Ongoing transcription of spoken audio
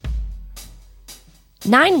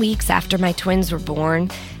9 weeks after my twins were born,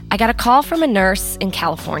 I got a call from a nurse in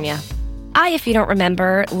California. I, if you don't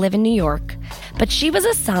remember, live in New York, but she was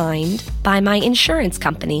assigned by my insurance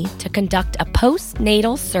company to conduct a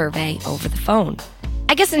postnatal survey over the phone.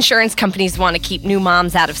 I guess insurance companies want to keep new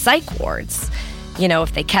moms out of psych wards. You know,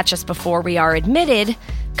 if they catch us before we are admitted,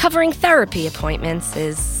 covering therapy appointments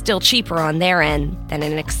is still cheaper on their end than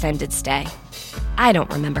an extended stay. I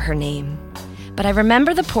don't remember her name, but I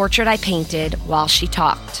remember the portrait I painted while she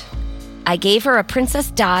talked. I gave her a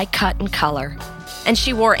Princess Di cut and color, and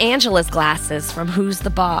she wore Angela's glasses from Who's the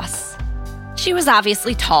Boss. She was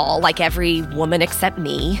obviously tall, like every woman except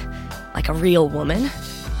me, like a real woman.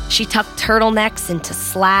 She tucked turtlenecks into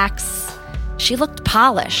slacks. She looked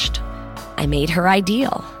polished. I made her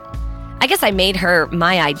ideal. I guess I made her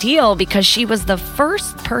my ideal because she was the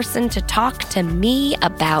first person to talk to me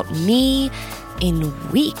about me in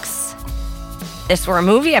weeks. If this were a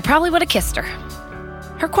movie, I probably would have kissed her.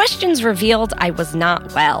 Her questions revealed I was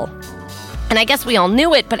not well. And I guess we all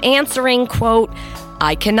knew it, but answering, quote,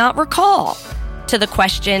 "I cannot recall," to the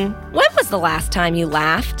question, "When was the last time you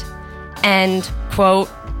laughed?" And, quote,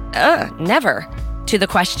 "Never," to the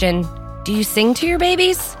question, "Do you sing to your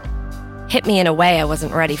babies?" hit me in a way I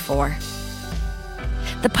wasn't ready for.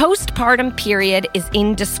 The postpartum period is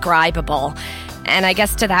indescribable, and I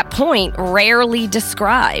guess to that point, rarely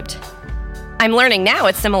described. I'm learning now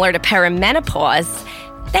it's similar to perimenopause.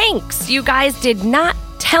 Thanks, you guys did not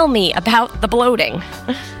tell me about the bloating.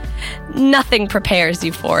 Nothing prepares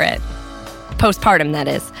you for it. Postpartum, that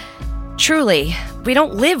is. Truly, we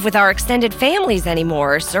don't live with our extended families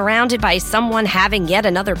anymore, surrounded by someone having yet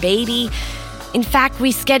another baby. In fact,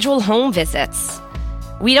 we schedule home visits.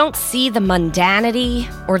 We don't see the mundanity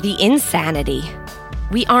or the insanity.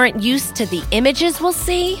 We aren't used to the images we'll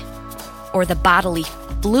see, or the bodily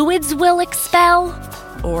fluids we'll expel,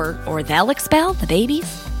 or they'll expel, the babies.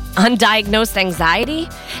 Undiagnosed anxiety?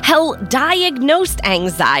 Hell, diagnosed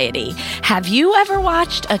anxiety. Have you ever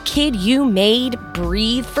watched a kid you made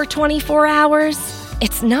breathe for 24 hours?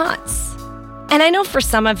 It's nuts. And I know for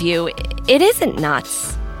some of you, it isn't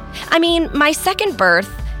nuts. I mean, my second birth,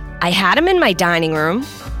 I had him in my dining room.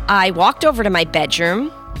 I walked over to my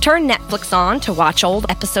bedroom, turned Netflix on to watch old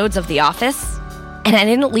episodes of The Office, and I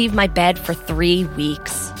didn't leave my bed for 3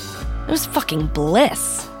 weeks. It was fucking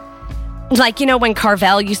bliss. Like, you know, when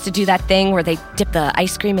Carvel used to do that thing where they dip the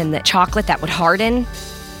ice cream in the chocolate that would harden?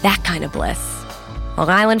 That kind of bliss. Long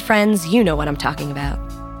Island friends, you know what I'm talking about.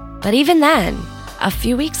 But even then, a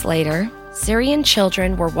few weeks later, Syrian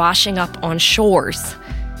children were washing up on shores,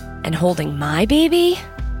 and holding my baby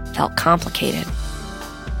felt complicated.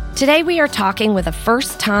 Today we are talking with a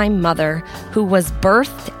first-time mother who was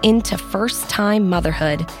birthed into first-time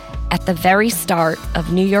motherhood at the very start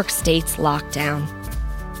of New York State's lockdown.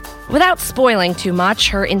 Without spoiling too much,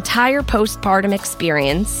 her entire postpartum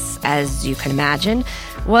experience, as you can imagine,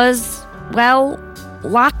 was, well,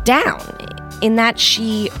 locked down, in that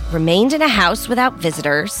she remained in a house without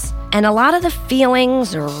visitors, and a lot of the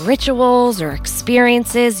feelings or rituals or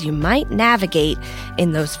experiences you might navigate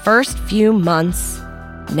in those first few months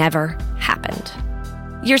never happened.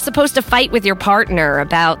 You're supposed to fight with your partner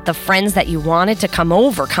about the friends that you wanted to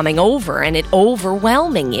coming over, and it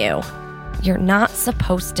overwhelming you. You're not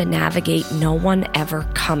supposed to navigate no one ever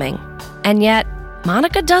coming. And yet,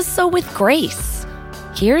 Monica does so with grace.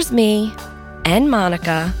 Here's me and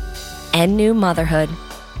Monica and new motherhood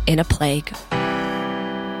in a plague.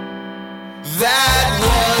 That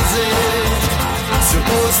wasn't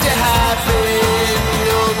supposed to happen,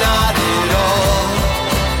 no, not at all.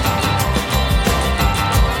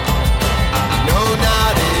 No,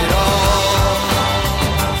 not at all.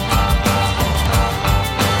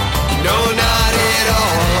 No, not at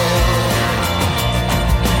all.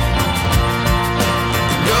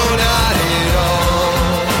 No, not at all.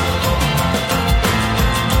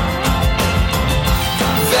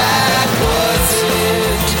 That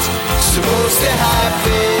wasn't supposed to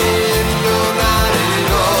happen, no, not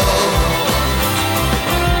at all.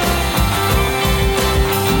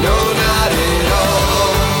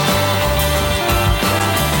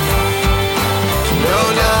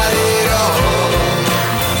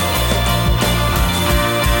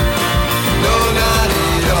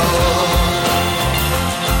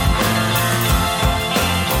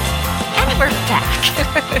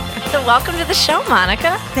 So welcome to the show,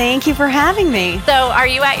 Monica. Thank you for having me. So are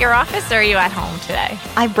you at your office or are you at home today?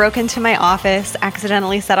 I broke into my office,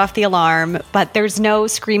 accidentally set off the alarm, but there's no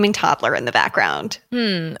screaming toddler in the background.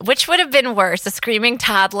 Which would have been worse, a screaming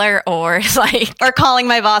toddler or like... Or calling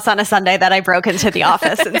my boss on a Sunday that I broke into the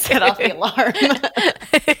office and set off the alarm.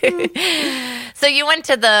 So you went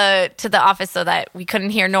to the office so that we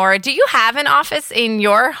couldn't hear Nora. Do you have an office in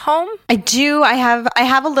your home? I do. I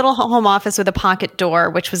have a little home office with a pocket door,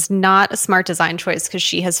 which was not a smart design choice because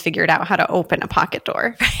she has figured out how to open a pocket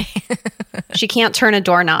door. She can't turn a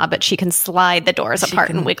doorknob, but she can slide the doors apart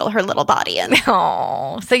and wiggle her little body in.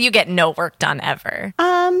 Oh, so you get no work done ever.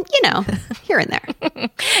 Here and there.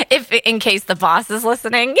 If in case the boss is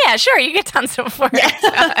listening, yeah, sure, you get tons of work.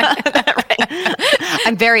 Right.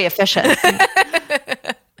 I'm very efficient.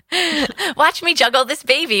 Watch me juggle this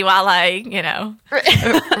baby while I,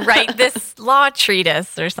 write this law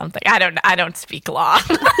treatise or something. I don't speak law.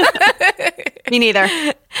 Me neither.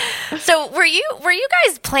 So were you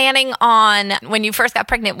guys planning on, when you first got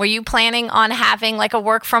pregnant, were you planning on having like a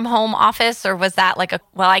work from home office, or was that like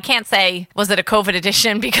I can't say, was it a COVID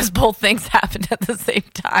edition because both things happened at the same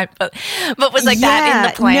time, but was like that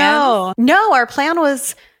in the plan? No, our plan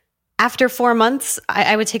was after 4 months,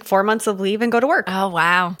 I would take 4 months of leave and go to work. Oh,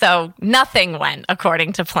 wow. So nothing went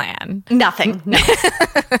according to plan. Nothing. No.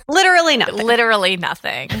 Literally nothing. Literally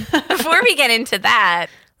nothing. Before we get into that,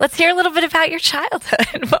 let's hear a little bit about your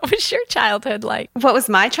childhood. What was your childhood like? What was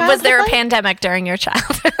my childhood Was there a like? pandemic during your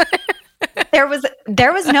childhood? There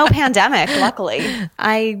was no pandemic, luckily.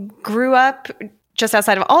 I grew up just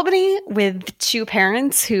outside of Albany with two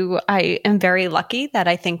parents who I am very lucky that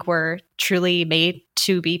I think were truly made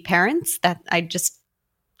to be parents, that I just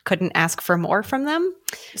couldn't ask for more from them.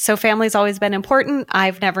 So family's always been important.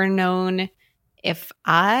 I've never known if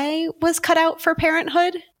I was cut out for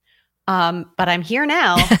parenthood, but I'm here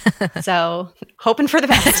now. So hoping for the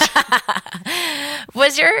best.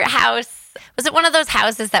 Was your house, was it one of those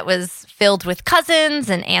houses that was filled with cousins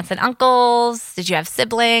and aunts and uncles? Did you have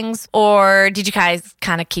siblings, or did you guys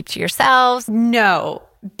kind of keep to yourselves? No.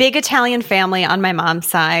 Big Italian family on my mom's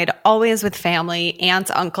side, always with family,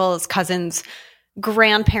 aunts, uncles, cousins,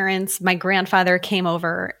 grandparents. My grandfather came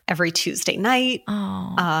over every Tuesday night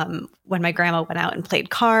when my grandma went out and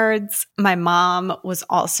played cards. My mom was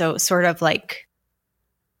also sort of like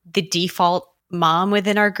the default mom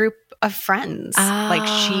within our group of friends. Like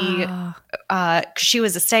she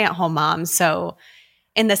was a stay-at-home mom. So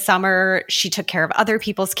in the summer, she took care of other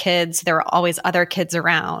people's kids. There were always other kids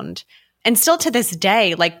around. And still to this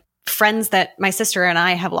day, like friends that my sister and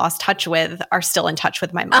I have lost touch with are still in touch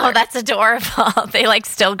with my mother. Oh, that's adorable. They like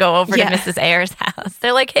still go over to Mrs. Ayres' house.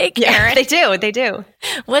 They're like, hey, Karen. Yeah, they do.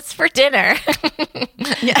 What's for dinner?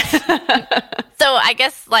 Yeah. So I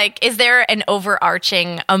guess like, is there an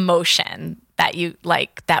overarching emotion that you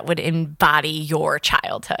like that would embody your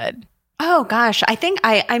childhood? Oh gosh. I think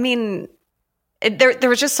I mean, there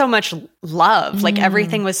was just so much love. Like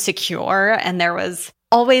everything was secure and there was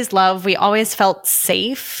always love. We always felt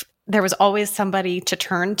safe. There was always somebody to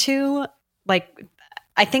turn to. Like,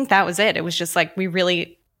 I think that was it. It was just like,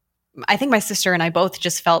 I think my sister and I both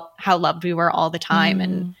just felt how loved we were all the time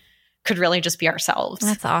and could really just be ourselves.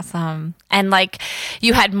 That's awesome. And like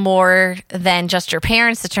you had more than just your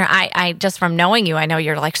parents to turn. I just from knowing you, I know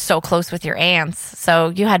you're like so close with your aunts. So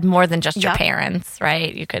you had more than just your parents,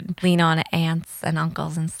 right? You could lean on aunts and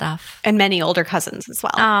uncles and stuff. And many older cousins as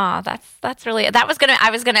well. Oh, that's really, I was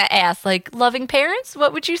gonna ask, like, loving parents,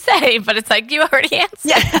 what would you say? But it's like you already answered.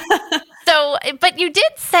 Yeah. So, but you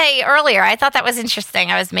did say earlier, I thought that was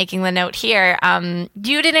interesting. I was making the note here.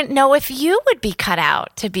 You didn't know if you would be cut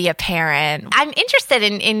out to be a parent. I'm interested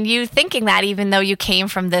in you thinking that, even though you came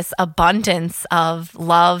from this abundance of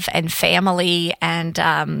love and family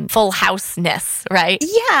and full houseness, right?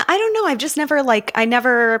 Yeah, I don't know. I've just never I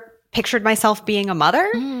never pictured myself being a mother.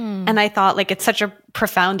 And I thought like it's such a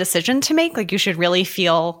profound decision to make. Like you should really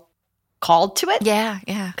feel called to it. Yeah.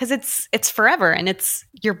 Because it's forever and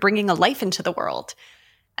you're bringing a life into the world.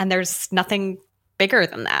 And there's nothing bigger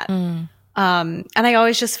than that. And I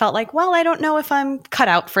always just felt like, well, I don't know if I'm cut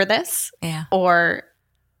out for this. Yeah. Or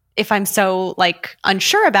if I'm so like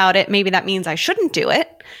unsure about it, maybe that means I shouldn't do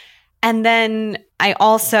it. And then I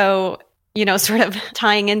also, sort of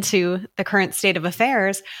tying into the current state of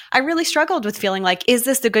affairs, I really struggled with feeling like, is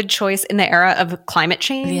this a good choice in the era of climate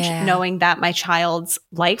change, knowing that my child's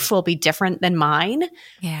life will be different than mine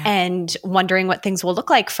and wondering what things will look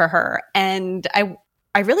like for her. And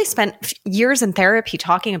I really spent years in therapy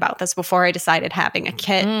talking about this before I decided having a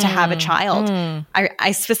kid to have a child.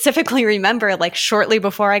 I specifically remember like shortly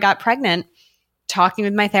before I got pregnant, talking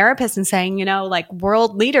with my therapist and saying, you know, like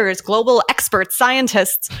world leaders, global experts,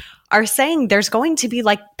 scientists are saying there's going to be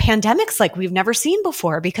like pandemics like we've never seen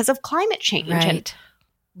before because of climate change. Right. And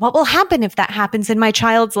what will happen if that happens in my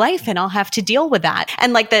child's life and I'll have to deal with that?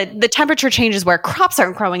 And like the temperature changes where crops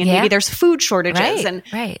aren't growing and maybe there's food shortages. And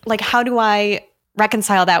like, how do I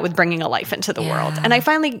reconcile that with bringing a life into the world? And I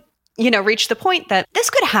finally, you know, reached the point that this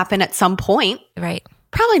could happen at some point. Right.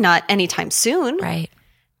 Probably not anytime soon. Right.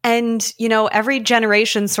 And, you know, every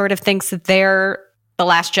generation sort of thinks that they're the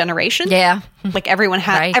last generation. Yeah. Like everyone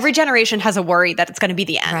has, every generation has a worry that it's going to be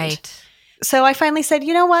the end. Right. So I finally said,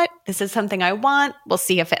 you know what? This is something I want. We'll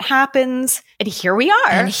see if it happens. And here we are.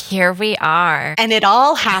 And here we are. And it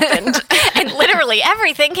all happened. And literally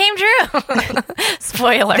everything came true.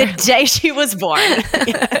 Spoiler. The day she was born.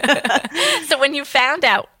 So when you found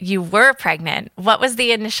out you were pregnant, what was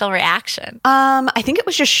the initial reaction? I think it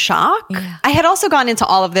was just shock. Yeah. I had also gone into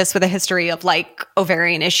all of this with a history of like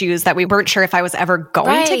ovarian issues that we weren't sure if I was ever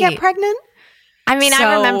going to get pregnant. I mean,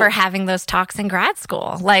 I remember having those talks in grad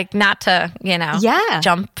school, like not to, you know,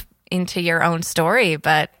 jump into your own story,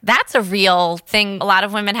 but that's a real thing a lot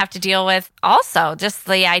of women have to deal with also. Just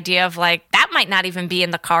the idea of like, that might not even be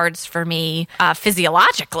in the cards for me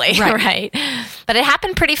physiologically, right? But it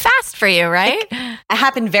happened pretty fast for you, right? It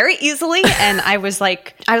happened very easily. And I was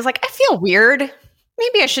like, I feel weird.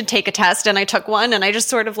 Maybe I should take a test. And I took one and I just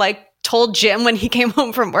sort of like told Jim when he came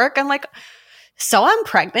home from work, I'm like, so I'm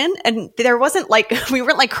pregnant. And there wasn't like, we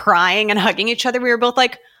weren't like crying and hugging each other. We were both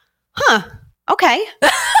like, huh, okay.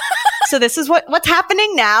 So this is what's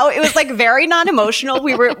happening now. It was like very non-emotional.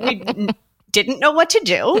 We didn't know what to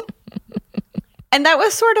do. And that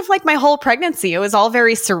was sort of like my whole pregnancy. It was all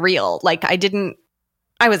very surreal. Like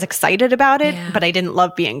I was excited about it, but I didn't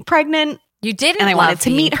love being pregnant. You didn't And I wanted to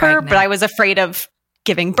meet her, pregnant. but I was afraid of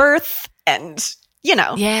giving birth and... You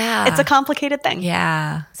know, it's a complicated thing.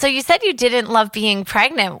 Yeah. So you said you didn't love being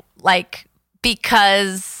pregnant, like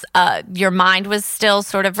because your mind was still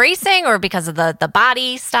sort of racing or because of the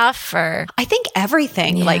body stuff or? I think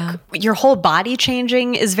everything, like your whole body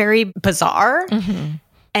changing is very bizarre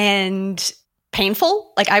and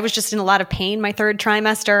painful. Like I was just in a lot of pain my third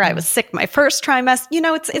trimester. I was sick my first trimester. You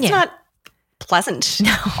know, it's not pleasant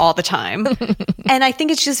all the time. And I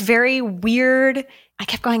think it's just very weird. I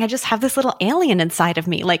kept going, I just have this little alien inside of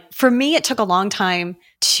me. Like for me, it took a long time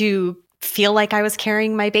to feel like I was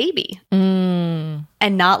carrying my baby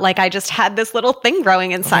and not like I just had this little thing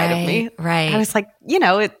growing inside of me. Right. I was like, you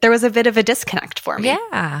know, there was a bit of a disconnect for me.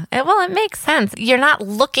 Yeah. Well, it makes sense. You're not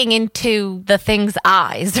looking into the thing's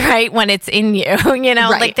eyes, right? When it's in you, you know,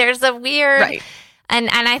 like there's a weird, and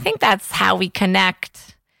I think that's how we connect.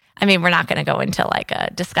 I mean, we're not going to go into like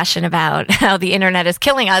a discussion about how the internet is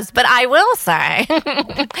killing us, but I will say,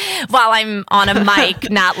 while I'm on a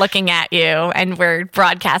mic not looking at you and we're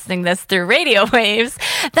broadcasting this through radio waves,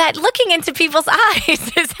 that looking into people's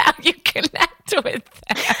eyes is how you connect with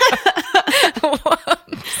them.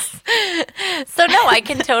 Whoops. So no, I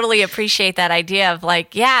can totally appreciate that idea of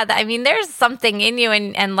like, I mean, there's something in you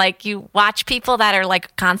and like you watch people that are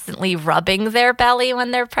like constantly rubbing their belly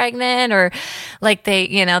when they're pregnant or like they,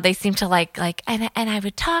 you know, they seem to like, and I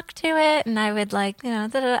would talk to it and I would like, you know,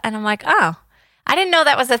 and I'm like, oh, I didn't know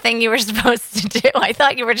that was a thing you were supposed to do. I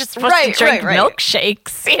thought you were just supposed to drink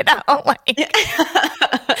milkshakes, you know, like.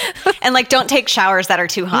 And like, don't take showers that are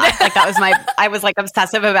too hot. Like that was I was like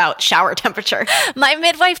obsessive about shower temperature. My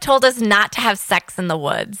midwife told us not to have sex in the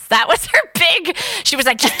woods. That was her big, she was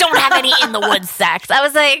like, just don't have any in the woods sex. I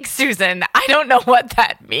was like, Susan, I don't know what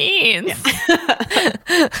that means.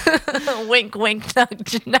 Yeah. Wink, wink,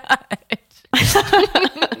 nudge, nudge.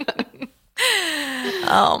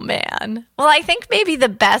 Oh, man. Well, I think maybe the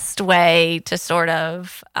best way to sort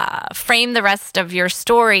of frame the rest of your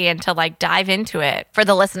story and to like dive into it for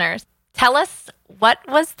the listeners, tell us what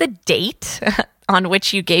was the date on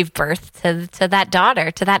which you gave birth to that daughter,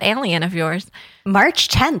 to that alien of yours? March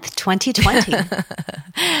 10th, 2020.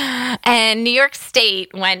 And New York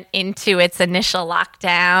State went into its initial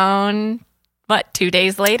lockdown. What, 2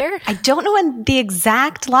 days later? I don't know when the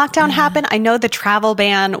exact lockdown happened. I know the travel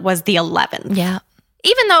ban was the 11th. Yeah.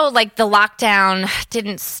 Even though like the lockdown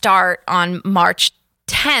didn't start on March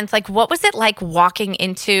 10th, like what was it like walking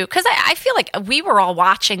into, because I feel like we were all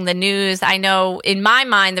watching the news. I know in my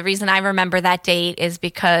mind, the reason I remember that date is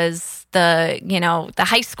because the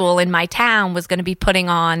high school in my town was going to be putting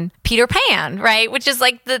on Peter Pan, right? Which is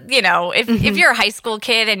like if you're a high school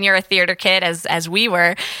kid and you're a theater kid as we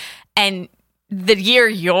were, and the year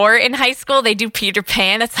you're in high school, they do Peter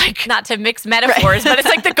Pan. It's like, not to mix metaphors, but it's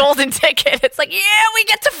like the golden ticket. It's like, yeah, we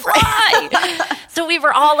get to fly. So we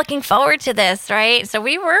were all looking forward to this, right? So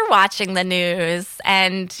we were watching the news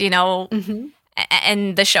and,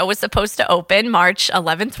 and the show was supposed to open March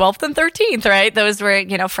 11th, 12th, and 13th, right? Those were,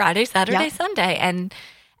 Friday, Saturday, Sunday. And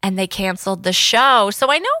they canceled the show.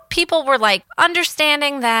 So I know people were like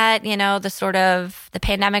understanding that, the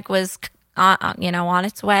pandemic was, on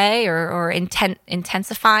its way or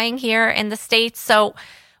intensifying here in the States. So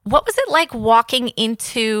what was it like walking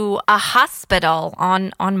into a hospital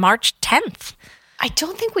on March 10th? I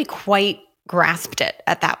don't think we quite grasped it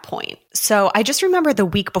at that point. So I just remember the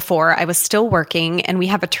week before I was still working, and we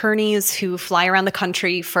have attorneys who fly around the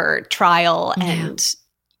country for trial and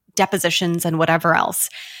depositions and whatever else.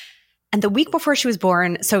 And the week before she was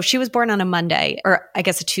born, so she was born on a Monday, or I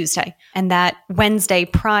guess a Tuesday. And that Wednesday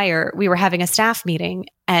prior, we were having a staff meeting.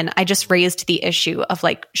 And I just raised the issue of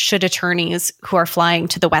like, should attorneys who are flying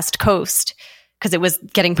to the West Coast, because it was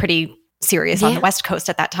getting pretty serious on the West Coast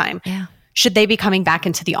at that time, should they be coming back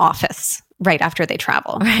into the office right after they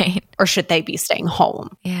travel? Right. Or should they be staying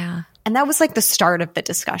home? Yeah. And that was like the start of the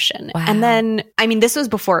discussion. Wow. And then, this was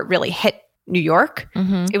before it really hit New York.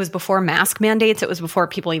 It was before mask mandates. It was before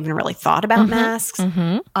people even really thought about masks.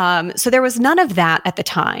 So there was none of that at the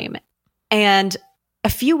time. And a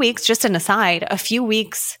few weeks, just an aside,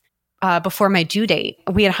 before my due date,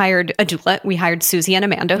 we had hired a doula. We hired Susie and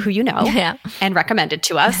Amanda, who you know, and recommended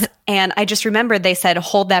to us. And I just remembered they said,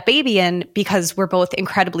 hold that baby in because we're both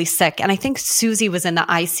incredibly sick. And I think Susie was in the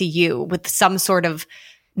ICU with some sort of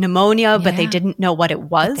pneumonia, but they didn't know what it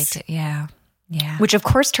was. Yeah. Which of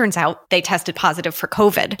course turns out they tested positive for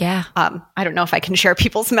COVID. Yeah. I don't know if I can share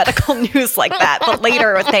people's medical news like that, but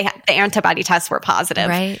later the antibody tests were positive.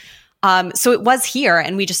 Right. So it was here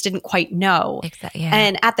and we just didn't quite know. Exactly. Yeah.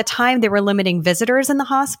 And at the time they were limiting visitors in the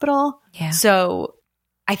hospital. Yeah. So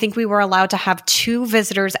I think we were allowed to have 2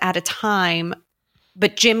 visitors at a time,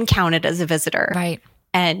 but Jim counted as a visitor. Right.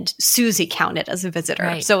 And Susie counted as a visitor.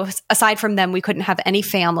 Right. So aside from them, we couldn't have any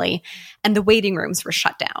family and the waiting rooms were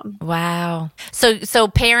shut down. Wow. So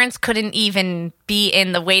parents couldn't even be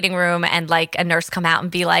in the waiting room and like a nurse come out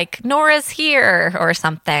and be like, Nora's here or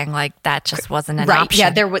something. Like that just wasn't an option. Yeah,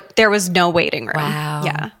 there was no waiting room. Wow.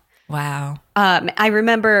 Yeah. Wow. I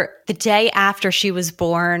remember the day after she was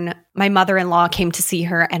born, my mother-in-law came to see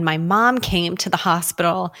her and my mom came to the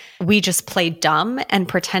hospital. We just played dumb and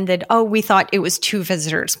pretended, we thought it was 2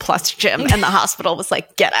 visitors plus Jim. And the hospital was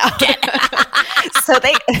like, get out. So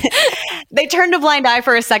they turned a blind eye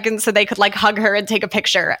for a second so they could like hug her and take a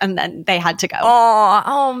picture. And then they had to go.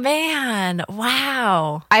 Oh man.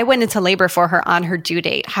 Wow. I went into labor for her on her due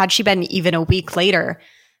date. Had she been even a week later,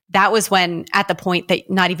 that was when, at the point that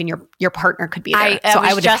not even your partner could be there. So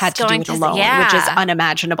I would have had to do it alone, which is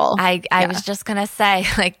unimaginable. I was just going to say,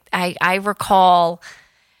 like, I recall,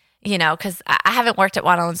 because I haven't worked at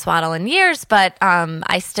Waddle and Swaddle in years, but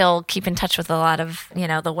I still keep in touch with a lot of,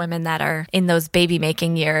 the women that are in those baby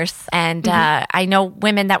making years. And I know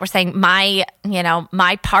women that were saying, my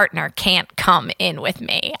partner can't come in with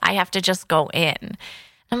me. I have to just go in.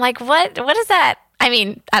 I'm like, what is that? I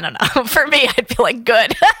mean, I don't know. For me, I'd be like,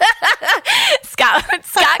 good. Scott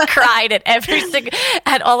cried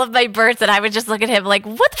at all of my births, and I would just look at him like,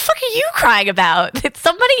 what the fuck are you crying about? That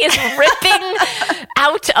somebody is ripping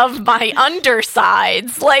out of my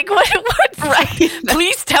undersides. Like, what? Right.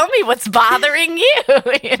 Please tell me what's bothering you.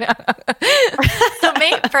 So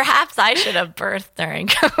perhaps I should have birthed during.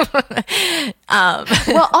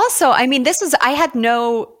 Well, also,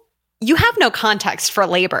 you have no context for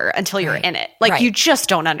labor until you're in it. Like you just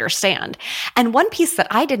don't understand. And one piece that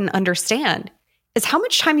I didn't understand is how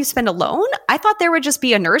much time you spend alone. I thought there would just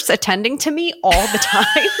be a nurse attending to me all the time.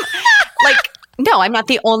 Like, no, I'm not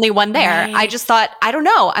the only one there. Right. I just thought, I don't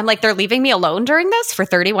know. I'm like, they're leaving me alone during this for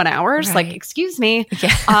 31 hours. Right. Like, excuse me.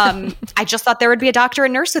 Yeah. I just thought there would be a doctor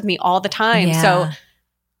and nurse with me all the time. Yeah. So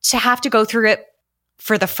to have to go through it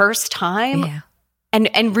for the first time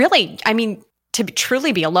and really, to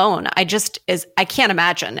truly be alone, I can't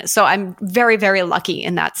imagine. So I'm very, very lucky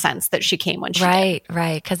in that sense that she came when she did.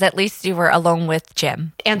 Right. Because at least you were alone with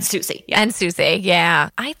Jim. And Susie. Yeah. And Susie, yeah.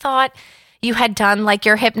 I thought you had done like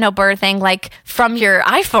your hypnobirthing like from your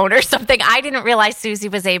iPhone or something. I didn't realize Susie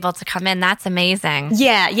was able to come in. That's amazing.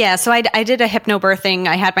 Yeah. So I did a hypnobirthing.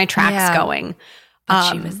 I had my tracks going.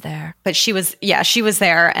 But she was there. But she was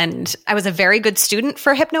there. And I was a very good student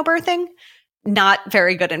for hypnobirthing. Not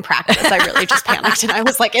very good in practice. I really just panicked and I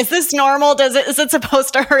was like, is this normal? Is it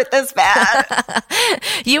supposed to hurt this bad?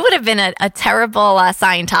 You would have been a terrible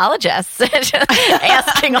Scientologist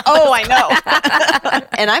asking. I know.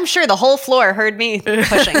 And I'm sure the whole floor heard me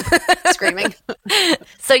pushing, screaming.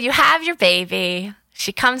 So you have your baby.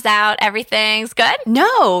 She comes out. Everything's good?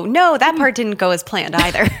 No, that part didn't go as planned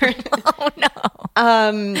either.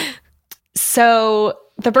 Oh, no. So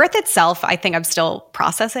the birth itself, I think I'm still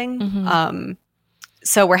processing.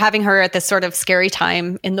 So we're having her at this sort of scary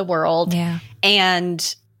time in the world. Yeah.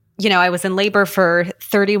 And, I was in labor for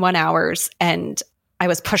 31 hours and I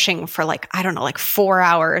was pushing for 4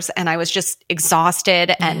 hours and I was just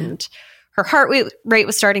exhausted and her heart rate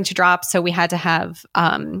was starting to drop. So we had to have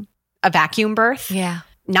a vacuum birth. Yeah.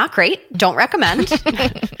 Not great. Don't recommend.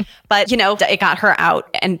 But, it got her out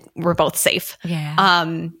and we're both safe. Yeah.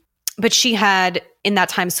 But she had in that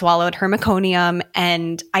time swallowed her meconium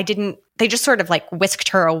and they just sort of whisked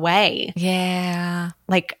her away. Yeah.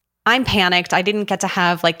 I'm panicked. I didn't get to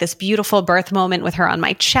have this beautiful birth moment with her on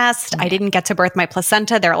my chest. I didn't get to birth my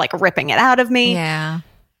placenta. They're ripping it out of me. Yeah.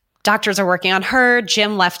 Doctors are working on her.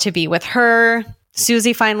 Jim left to be with her.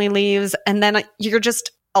 Susie finally leaves. And then I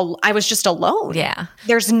was just alone. Yeah.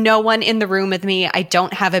 There's no one in the room with me. I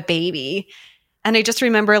don't have a baby. And I just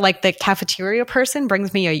remember the cafeteria person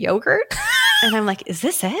brings me a yogurt. And I'm like, is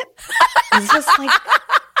this it? Is this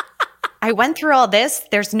I went through all this.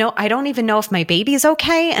 I don't even know if my baby's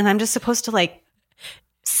okay. And I'm just supposed to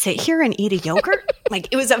sit here and eat a yogurt.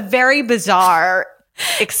 It was a very bizarre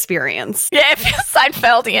experience. Yeah, it feels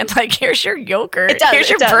Seinfeldian. Here's your yogurt. It does, Here's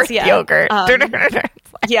your birth yogurt.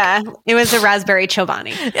 Yeah, it was a raraspberry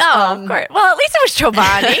Chobani. Oh, of course. Well, at least it was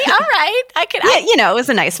Chobani. All right. It was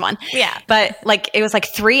a nice one. Yeah. But it was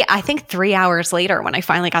 3 hours later when I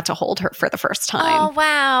finally got to hold her for the first time. Oh,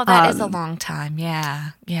 wow. That is a long time.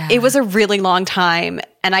 Yeah. Yeah. It was a really long time.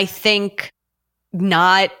 And I think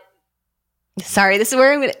sorry, this is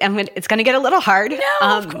where it's going to get a little hard.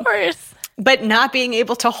 No, of course. But not being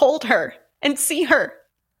able to hold her and see her.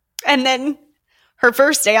 And then her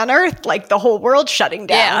first day on earth, the whole world shutting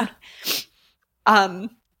down. Yeah.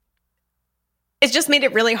 It's just made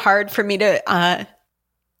it really hard for me to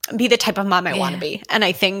be the type of mom I want to be. And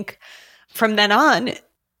I think from then on,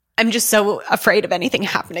 I'm just so afraid of anything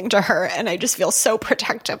happening to her. And I just feel so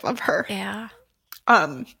protective of her. Yeah.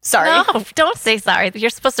 Sorry. No, don't say sorry.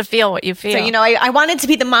 You're supposed to feel what you feel. So, I wanted to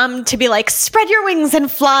be the mom to be spread your wings and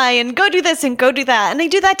fly and go do this and go do that. And I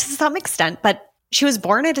do that to some extent, but she was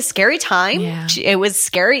born at a scary time. Yeah. It was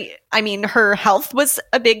scary. I mean, her health was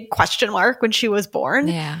a big question mark when she was born.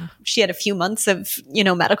 Yeah. She had a few months of,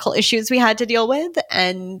 medical issues we had to deal with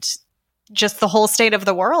and just the whole state of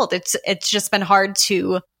the world. It's just been hard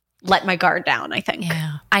to let my guard down, I think.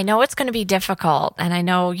 Yeah. I know it's going to be difficult and I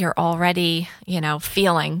know you're already,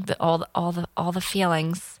 feeling all the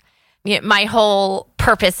feelings. My whole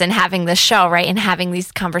purpose in having this show, right, and having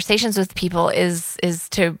these conversations with people is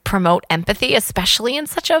to promote empathy, especially in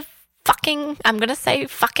such a I'm going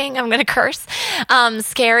to curse,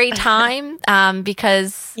 scary time,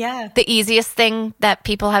 because the easiest thing that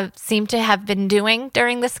people seem to have been doing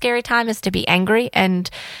during this scary time is to be angry and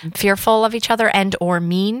fearful of each other and or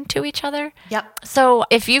mean to each other. Yep. So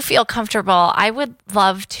if you feel comfortable, I would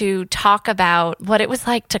love to talk about what it was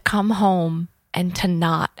like to come home and to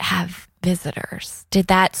not have visitors. Did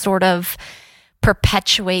that sort of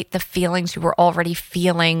perpetuate the feelings you were already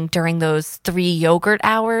feeling during those 3 yogurt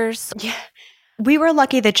hours? Yeah. We were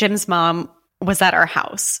lucky that Jim's mom was at our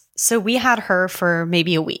house. So we had her for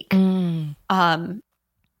maybe a week. And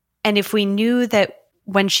if we knew that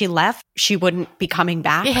when she left, she wouldn't be coming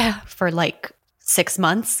back for 6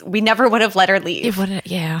 months, we never would have let her leave. It wouldn't,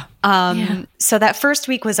 So that first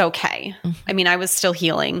week was okay. Mm-hmm. I mean, I was still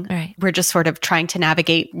healing. Right. We're just sort of trying to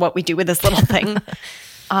navigate what we do with this little thing.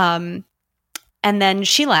 And then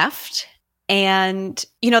she left. And,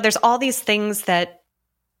 there's all these things that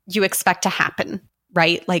you expect to happen,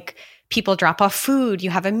 right? People drop off food. You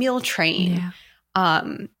have a meal train. Yeah.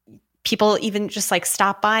 People even just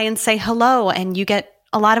stop by and say hello. And you get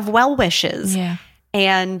a lot of well wishes. Yeah.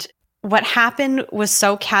 And what happened was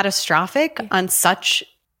so catastrophic on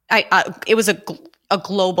it was a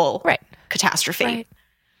global catastrophe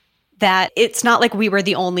that it's not like we were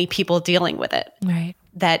the only people dealing with it. Right.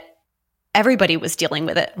 That everybody was dealing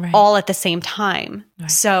with it all at the same time. Right.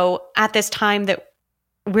 So at this time that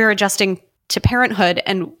we're adjusting to parenthood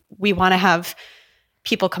and we want to have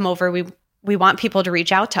people come over, we want people to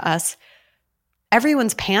reach out to us.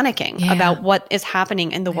 Everyone's panicking about what is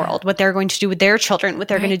happening in the world, what they're going to do with their children, what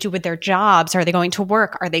they're going to do with their jobs. Are they going to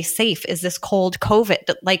work? Are they safe? Is this cold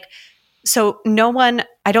COVID? So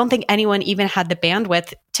I don't think anyone even had the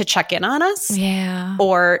bandwidth to check in on us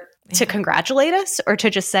or to congratulate us or to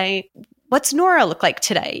just say, what's Nora look like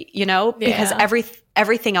today? Because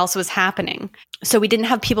everything else was happening. So we didn't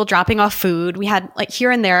have people dropping off food. We had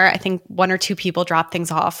here and there, I think 1 or 2 people drop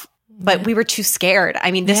things off, but we were too scared.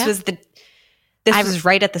 I mean, this was This was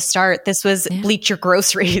right at the start. This was bleach your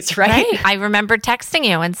groceries, right? I remember texting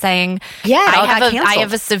you and saying, I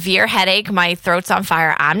have a severe headache. My throat's on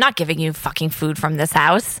fire. I'm not giving you fucking food from this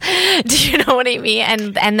house. Do you know what I mean?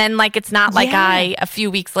 And then like, it's not like I, a few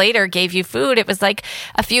weeks later, gave you food. It was like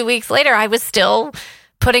a few weeks later, I was still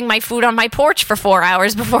putting my food on my porch for 4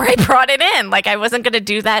 hours before I brought it in. Like I wasn't going to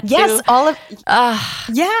do that. Yes,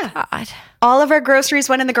 God. All of our groceries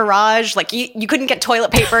went in the garage. Like you couldn't get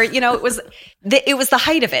toilet paper. You know, it was the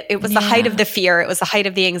height of it. It was the height of the fear. It was the height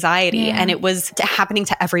of the anxiety. And it was happening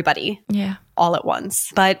to everybody all at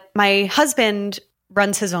once. But my husband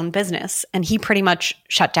runs his own business and he pretty much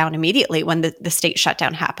shut down immediately when the state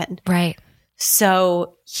shutdown happened. Right.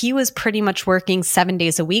 So he was pretty much working 7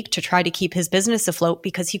 days a week to try to keep his business afloat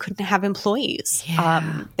because he couldn't have employees.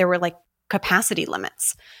 Yeah. There were like capacity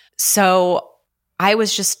limits. So I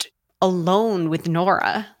was just alone with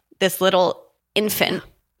Nora, this little infant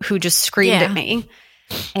who just screamed at me.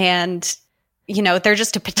 And, you know, they're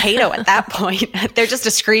just a potato at that point. They're just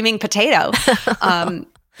a screaming potato.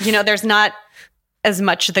 You know, there's not as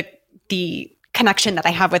much the connection that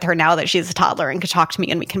I have with her now that she's a toddler and could talk to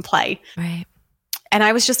me and we can play. Right. And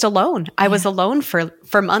I was just alone. I was alone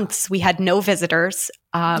for months. We had no visitors.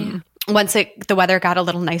 Once the weather got a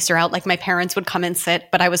little nicer out, like my parents would come and sit,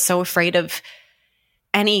 but I was so afraid of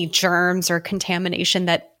any germs or contamination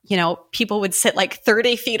that, you know, people would sit like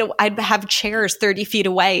 30 feet away. I'd have chairs 30 feet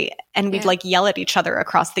away and we'd like yell at each other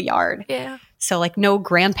across the yard. Yeah. So like no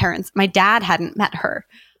grandparents. My dad hadn't met her.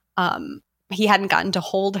 He hadn't gotten to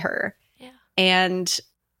hold her. Yeah. And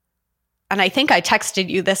I think I texted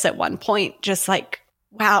you this at one point, just like,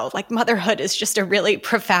 wow, like motherhood is just a really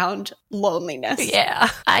profound loneliness. Yeah.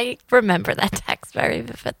 I remember that text very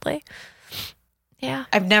vividly. Yeah.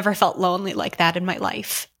 I've never felt lonely like that in my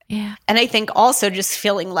life. Yeah. And I think also just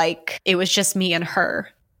feeling like it was just me and her,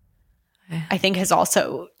 I think has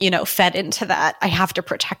also, you know, fed into that. I have to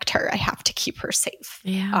protect her. I have to keep her safe.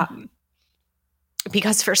 Yeah.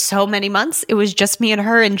 Because for so many months, it was just me and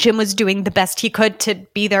her, and Jim was doing the best he could to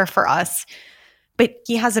be there for us. But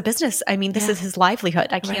he has a business. I mean, this is his livelihood.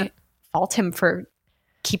 I can't fault him for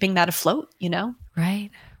keeping that afloat, you know?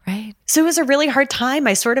 Right. Right. So it was a really hard time.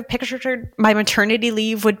 I sort of pictured my maternity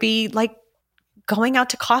leave would be like going out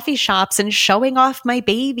to coffee shops and showing off my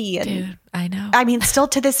baby. And dude, I know. I mean, still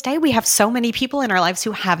to this day, we have so many people in our lives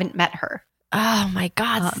who haven't met her. Oh my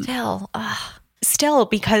God, still. Still,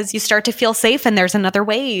 because you start to feel safe and there's another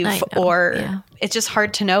wave, or it's just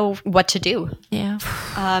hard to know what to do. Yeah.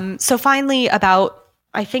 So finally, about,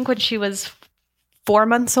 I think when she was 4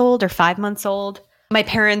 months old or 5 months old, my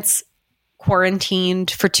parents quarantined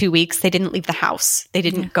for 2 weeks. They didn't leave the house. They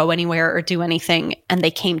didn't go anywhere or do anything. And they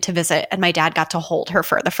came to visit. And my dad got to hold her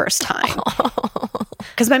for the first time.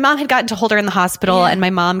 Because my mom had gotten to hold her in the hospital. And my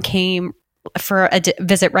mom came for a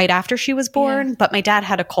visit right after she was born. But my dad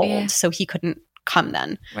had a cold, so he couldn't come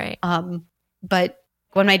then. Right. But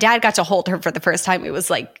when my dad got to hold her for the first time, it was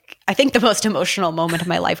like, I think the most emotional moment of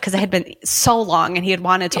my life, because it had been so long and he had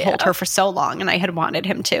wanted to hold her for so long and I had wanted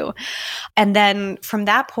him to. And then from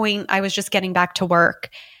that point, I was just getting back to work.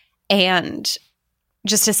 And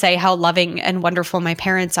just to say how loving and wonderful my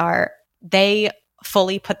parents are, they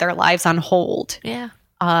fully put their lives on hold. Yeah.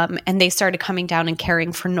 And they started coming down and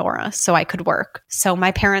caring for Nora so I could work. So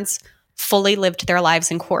my parents fully lived their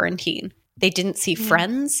lives in quarantine. They didn't see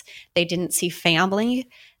friends. They didn't see family.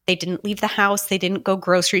 They didn't leave the house. They didn't go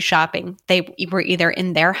grocery shopping. They were either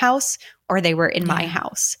in their house or they were in my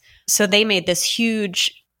house. So they made this huge,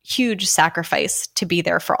 huge sacrifice to be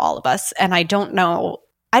there for all of us. And I don't know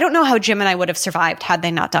how Jim and I would have survived had they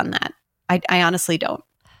not done that. I honestly don't.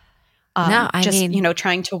 No, I mean, you know,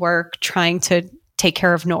 trying to work, trying to take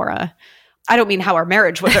care of Nora. I don't mean how our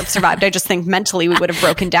marriage would have survived. I just think mentally we would have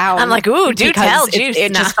broken down. I'm like, ooh, do tell, juice.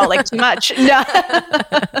 It just felt like too much. No.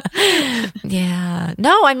 Yeah.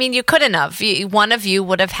 No, I mean, you couldn't have. One of you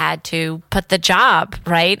would have had to put the job,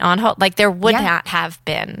 right, on hold. Like there would not have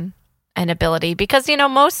been an ability because, you know,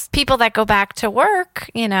 most people that go back to work,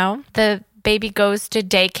 you know, the baby goes to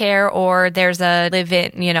daycare or there's a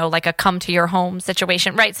live-in, you know, like a come to your home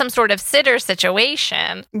situation, right? Some sort of sitter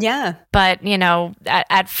situation. Yeah. But, you know,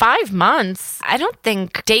 at 5 months, I don't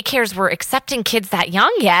think daycares were accepting kids that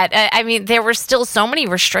young yet. I mean, there were still so many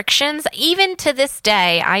restrictions. Even to this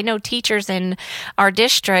day, I know teachers in our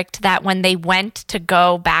district that when they went to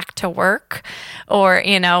go back to work or,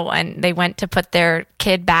 you know, and they went to put their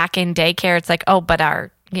kid back in daycare, it's like, oh, but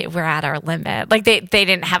we're at our limit. Like they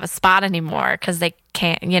didn't have a spot anymore because they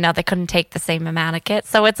can't, you know, they couldn't take the same amount of kids.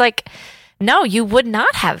 So it's like, no, you would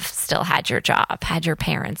not have still had your job had your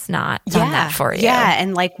parents not done that for you. Yeah.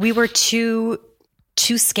 And like we were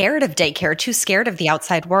too scared of daycare, too scared of the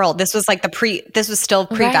outside world. This was like this was still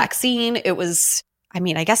pre-vaccine. It was, I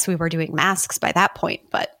mean, I guess we were doing masks by that point,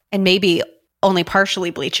 and maybe only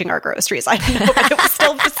partially bleaching our groceries. I don't know, but it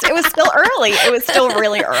was still early. It was still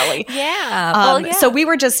really early. Yeah. So we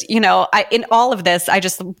were just, in all of this, I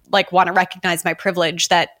just like want to recognize my privilege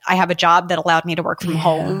that I have a job that allowed me to work from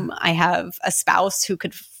home. I have a spouse who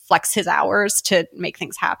could flex his hours to make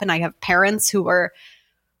things happen. I have parents who were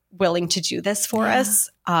willing to do this for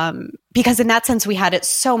us. Because in that sense, we had it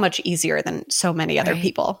so much easier than so many other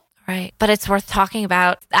people. Right. But it's worth talking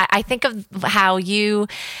about. I think of how you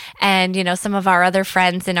and, some of our other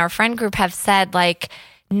friends in our friend group have said, like,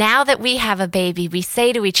 now that we have a baby, we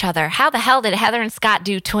say to each other, how the hell did Heather and Scott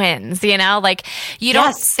do twins? Like, you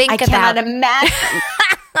don't think about... I cannot imagine.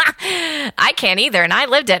 I can't either, and I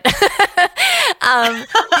lived it.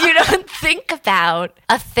 You don't think about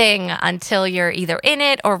a thing until you're either in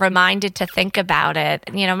it or reminded to think about it.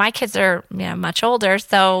 My kids are much older,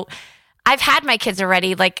 so I've had my kids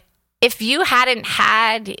already. Like, if you hadn't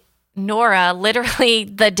had Nora literally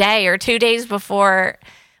the day or 2 days before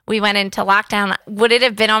we went into lockdown, would it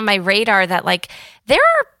have been on my radar that, like, there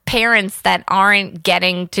are parents that aren't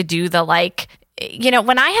getting to do the, like,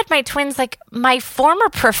 when I had my twins, like, my former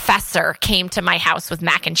professor came to my house with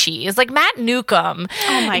mac and cheese. Like, Matt Newcomb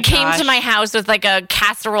came to my house with, like, a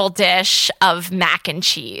casserole dish of mac and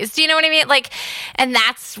cheese. Do you know what I mean? Like, and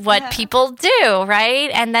that's what people do, right?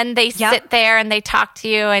 And then they sit there and they talk to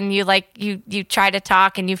you, and you try to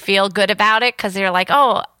talk and you feel good about it because you're like,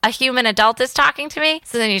 oh, a human adult is talking to me.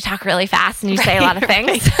 So then you talk really fast and you say a lot of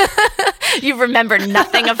things. You remember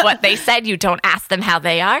nothing of what they said. You don't ask them how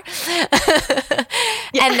they are.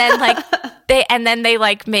 And then they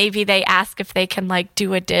maybe they ask if they can, like,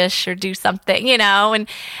 do a dish or do something, and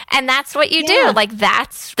that's what you do. Like,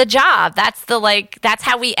 that's the job. That's that's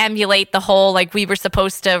how we emulate the whole, like, we were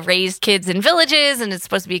supposed to raise kids in villages and it's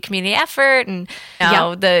supposed to be a community effort. And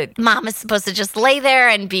the mom is supposed to just lay there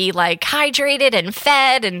and be, like, hydrated and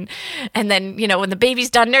fed. And then, when the baby's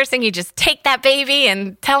done nursing, you just take that baby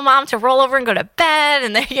and tell mom to roll over and go to bed.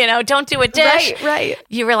 And then, don't do a dish. Right.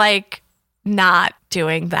 You were like, not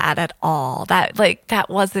doing that at all. That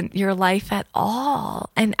wasn't your life at all.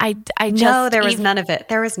 And I just... No, there was none of it.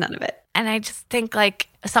 There was none of it. And I just think, like,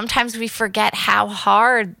 sometimes we forget how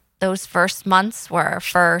hard those first months were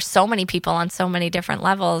for so many people on so many different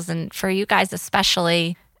levels. And for you guys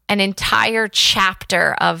especially, an entire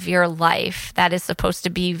chapter of your life that is supposed to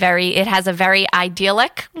be it has a very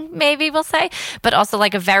idyllic, maybe we'll say, but also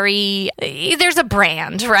like there's a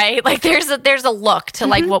brand, right? Like there's a look to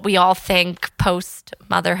like what we all think post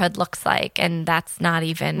motherhood looks like. And that's not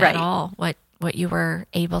even at all what you were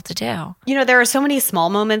able to do. There are so many small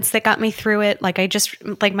moments that got me through it.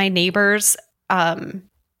 Like my neighbors, I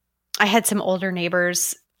had some older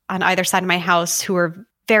neighbors on either side of my house who were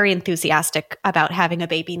very enthusiastic about having a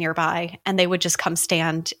baby nearby, and they would just come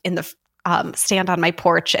stand on my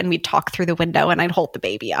porch, and we'd talk through the window, and I'd hold the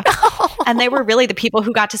baby up. And they were really the people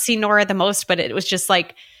who got to see Nora the most. But it was just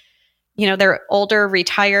like, they're older,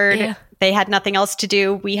 retired. Yeah. They had nothing else to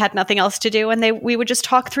do. We had nothing else to do, and we would just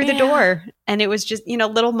talk through the door. And it was just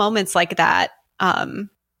little moments like that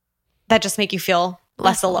that just make you feel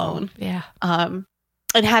less alone. Yeah. And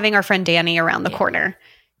having our friend Danny around the corner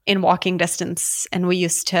in walking distance. And we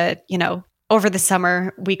used to, over the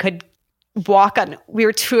summer, we could we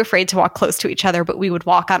were too afraid to walk close to each other, but we would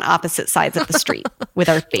walk on opposite sides of the street with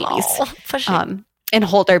our babies and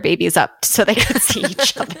hold our babies up so they could see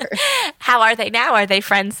each other. How are they now? Are they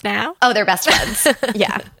friends now? Oh, they're best friends.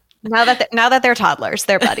 Yeah. Now that they're toddlers,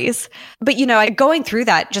 they're buddies. But, going through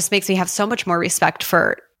that just makes me have so much more respect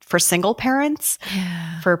for single parents,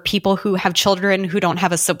 for people who have children who don't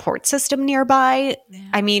have a support system nearby. Yeah.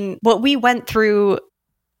 I mean, what we went through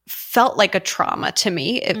felt like a trauma to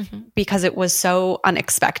me because it was so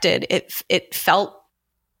unexpected. It felt,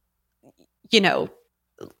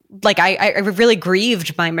 like I really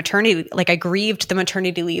grieved my maternity. Like I grieved the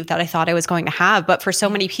maternity leave that I thought I was going to have. But for so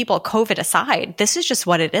many people, COVID aside, this is just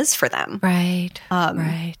what it is for them. Right.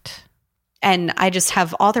 Right. And I just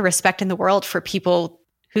have all the respect in the world for people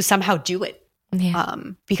who somehow do it. Yeah.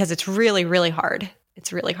 Because it's really, really hard.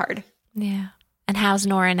 It's really hard. Yeah. And how's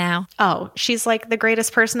Nora now? Oh, she's like the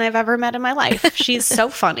greatest person I've ever met in my life. She's so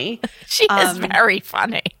funny. She is very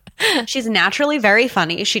funny. She's naturally very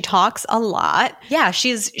funny. She talks a lot. Yeah,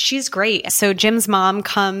 she's great. So Jim's mom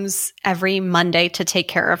comes every Monday to take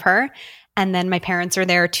care of her. And then my parents are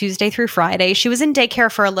there Tuesday through Friday. She was in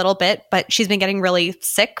daycare for a little bit, but she's been getting really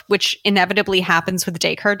sick, which inevitably happens with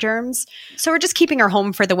daycare germs. So we're just keeping her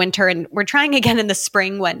home for the winter, and we're trying again in the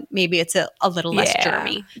spring when maybe it's a little less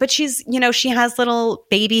germy. But she's, she has little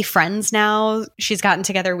baby friends now. She's gotten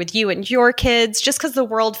together with you and your kids just because the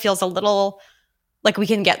world feels a little like we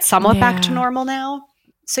can get somewhat back to normal now.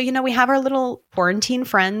 So, we have our little quarantine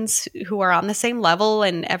friends who are on the same level,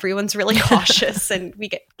 and everyone's really cautious, and we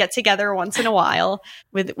get together once in a while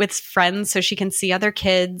with friends so she can see other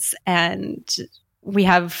kids. And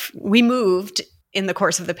we moved in the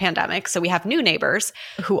course of the pandemic. So we have new neighbors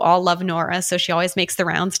who all love Nora. So she always makes the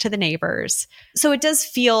rounds to the neighbors. So it does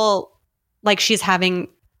feel like she's having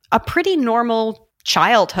a pretty normal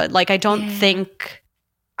childhood. Like I don't think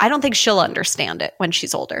she'll understand it when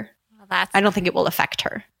she's older. I don't think it will affect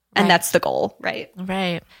her. And that's the goal, right?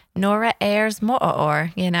 Right. Nora Ayres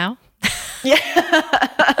more,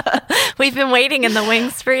 Yeah. We've been waiting in the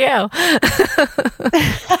wings for you.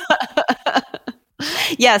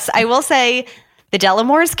 Yes, I will say the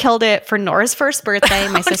Delamores killed it for Nora's first birthday.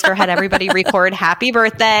 My sister had everybody record happy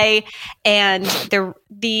birthday. And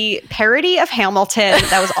the parody of Hamilton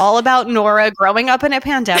that was all about Nora growing up in a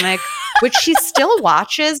pandemic, which she still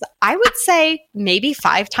watches, I would say maybe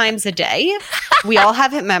 5 times a day. We all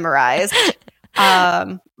have it memorized.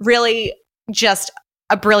 Really just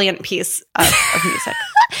a brilliant piece of music.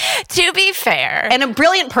 To be fair. And a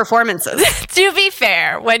brilliant performances. To be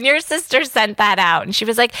fair, when your sister sent that out and she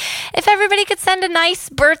was like, if everybody could send a nice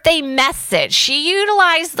birthday message, she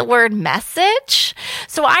utilized the word message.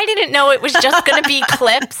 So I didn't know it was just going to be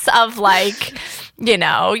clips of like,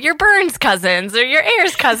 your Burns cousins or your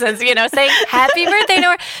Ayres cousins, saying happy birthday,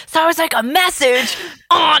 Nora. So I was like, a message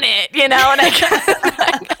on it, and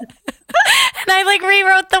I like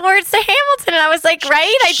rewrote the words to Hamilton, and I was like,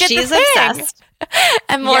 right? I did She's the thing. obsessed.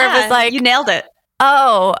 And Laura was like, you nailed it.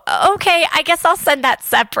 Oh, okay. I guess I'll send that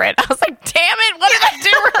separate. I was like, damn it. What did I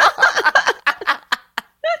do wrong?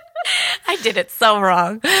 I did it so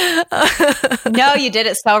wrong. No, you did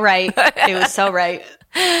it so right. It was so right.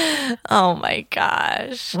 Oh my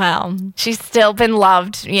gosh. Well, she's still been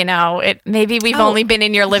loved. Maybe we've only been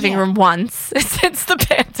in your living room once since the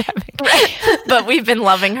pandemic, but we've been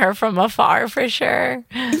loving her from afar for sure.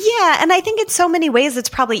 Yeah. And I think in so many ways, it's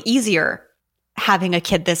probably easier having a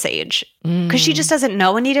kid this age because she just doesn't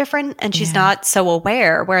know any different and she's not so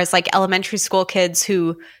aware. Whereas like elementary school kids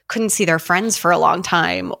who couldn't see their friends for a long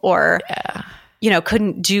time or,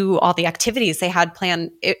 couldn't do all the activities they had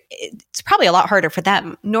planned, it's probably a lot harder for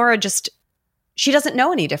them. Nora she doesn't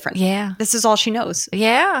know any different. Yeah. This is all she knows.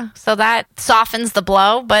 Yeah. So that softens the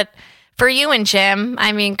blow. But for you and Jim,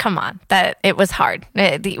 I mean, come on, that it was hard.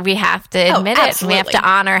 We have to admit it. We have to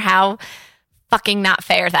honor how fucking not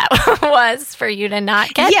fair that was for you to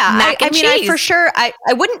not get mac and cheese. I for sure, I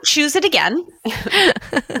wouldn't choose it again.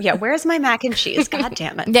 Yeah, where's my mac and cheese? God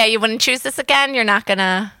damn it. Yeah, you wouldn't choose this again? You're not going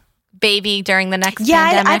to baby during the next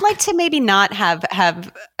pandemic? I'd like to maybe not have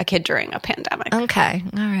a kid during a pandemic. Okay.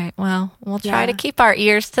 All right. Well, we'll try to keep our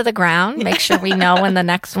ears to the ground, make sure we know when the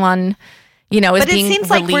next one, is but being it seems released.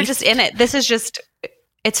 Like we're just in it. This is just,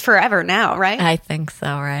 it's forever now, right? I think so,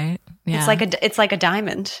 right? Yeah. It's like a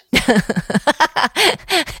diamond.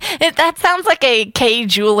 That sounds like a Kay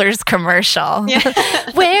Jewelers commercial. Yeah.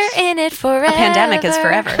 We're in it forever. A pandemic is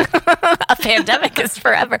forever. A pandemic is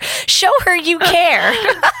forever. Show her you care.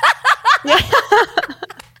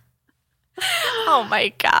 Oh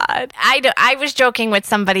my God. I was joking with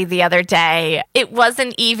somebody the other day. It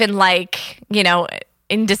wasn't even like,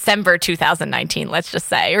 in December 2019, let's just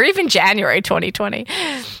say, or even January 2020.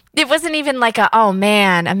 It wasn't even like oh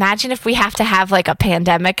man, imagine if we have to have like a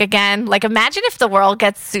pandemic again. Like imagine if the world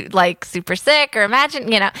gets super sick, or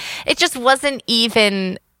imagine, it just wasn't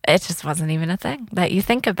even a thing that you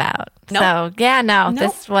think about. Nope. So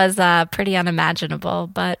this was pretty unimaginable,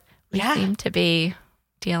 but we seem to be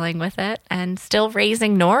dealing with it and still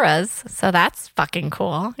raising Nora's. So that's fucking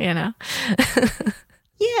cool, Yeah,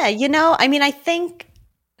 I think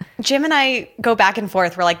Jim and I go back and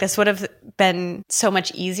forth. We're like, this would have been so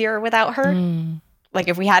much easier without her. Like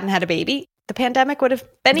if we hadn't had a baby, the pandemic would have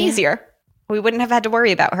been easier. We wouldn't have had to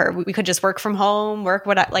worry about her. We could just work from home,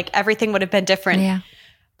 everything would have been different. Yeah.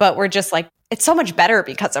 But we're just like, it's so much better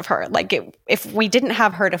because of her. Like if we didn't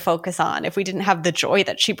have her to focus on, if we didn't have the joy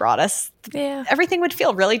that she brought us, everything would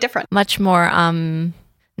feel really different. Much more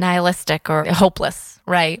nihilistic or hopeless,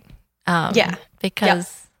 right?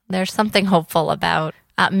 Because there's something hopeful about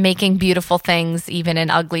making beautiful things even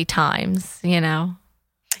in ugly times,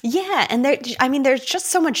 Yeah, and there's just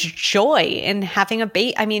so much joy in having a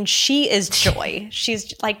baby. I mean, she is joy.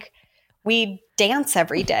 She's like, we dance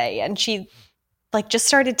every day, and she like just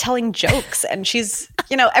started telling jokes, and she's,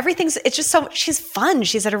 it's just she's fun.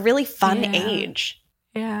 She's at a really fun age.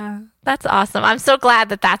 Yeah. That's awesome. I'm so glad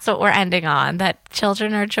that that's what we're ending on, that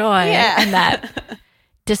children are joy, and that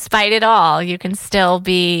despite it all, you can still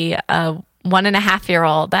be a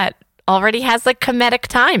 1.5-year-old that already has like comedic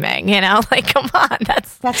timing, like, come on,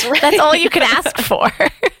 that's right. That's all you can ask for.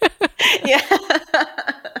 Yeah.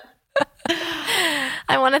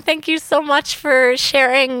 I want to thank you so much for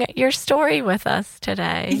sharing your story with us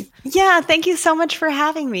today. Yeah, thank you so much for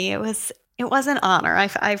having me. It was an honor.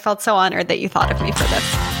 I felt so honored that you thought of me for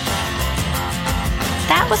this.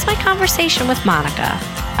 That was my conversation with Monica,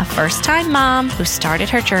 a first-time mom who started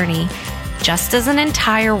her journey just as an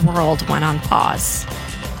entire world went on pause.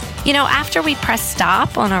 After we pressed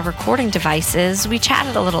stop on our recording devices, we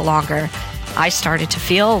chatted a little longer. I started to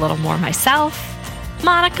feel a little more myself.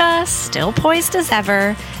 Monica, still poised as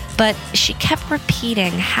ever, but she kept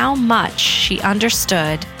repeating how much she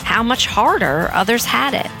understood how much harder others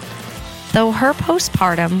had it. Though her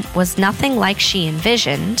postpartum was nothing like she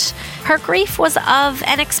envisioned, her grief was of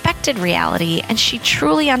an expected reality, and she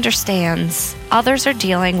truly understands others are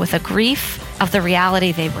dealing with a grief of the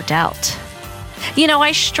reality they were dealt.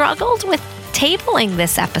 I struggled with tabling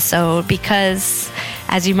this episode because,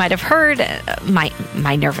 as you might have heard,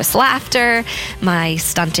 my nervous laughter, my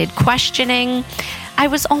stunted questioning, I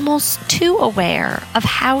was almost too aware of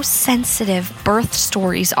how sensitive birth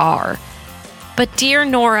stories are. But dear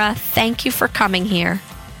Nora, thank you for coming here.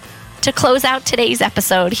 To close out today's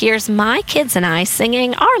episode, here's my kids and I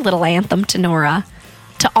singing our little anthem to Nora,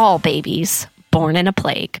 to all babies born in a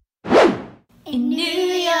plague. In New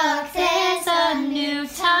York, there's a new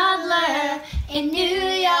toddler. In New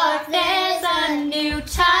York, there's a new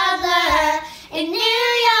toddler. In New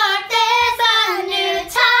York, there's a new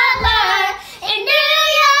toddler. In New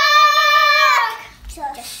York,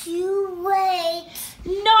 just you wait.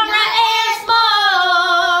 Nora is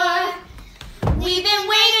born. We've been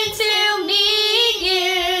waiting to meet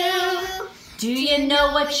you. Do you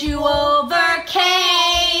know what you overcame?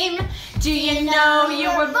 Do you know you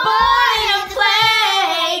were born in a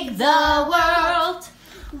plague? The world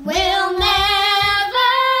will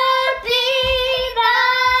never be the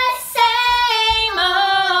same.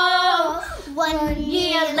 Oh, 1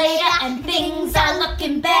 year later and things are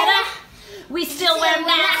looking better. We still wear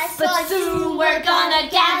masks, but soon we're gonna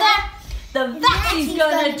gather. The vaccine's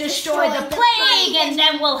gonna destroy the plague, and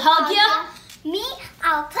then we'll hug you. Me,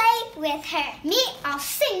 I'll play with her. Me, I'll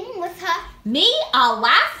sing with her. Me, I'll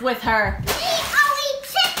laugh with her. Me, I'll eat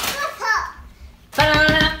chips with her.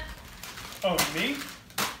 Ba-da-da. Oh, me?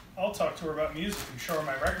 I'll talk to her about music and show her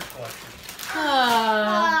my record collection.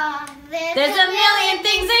 There's a million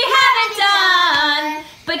things we have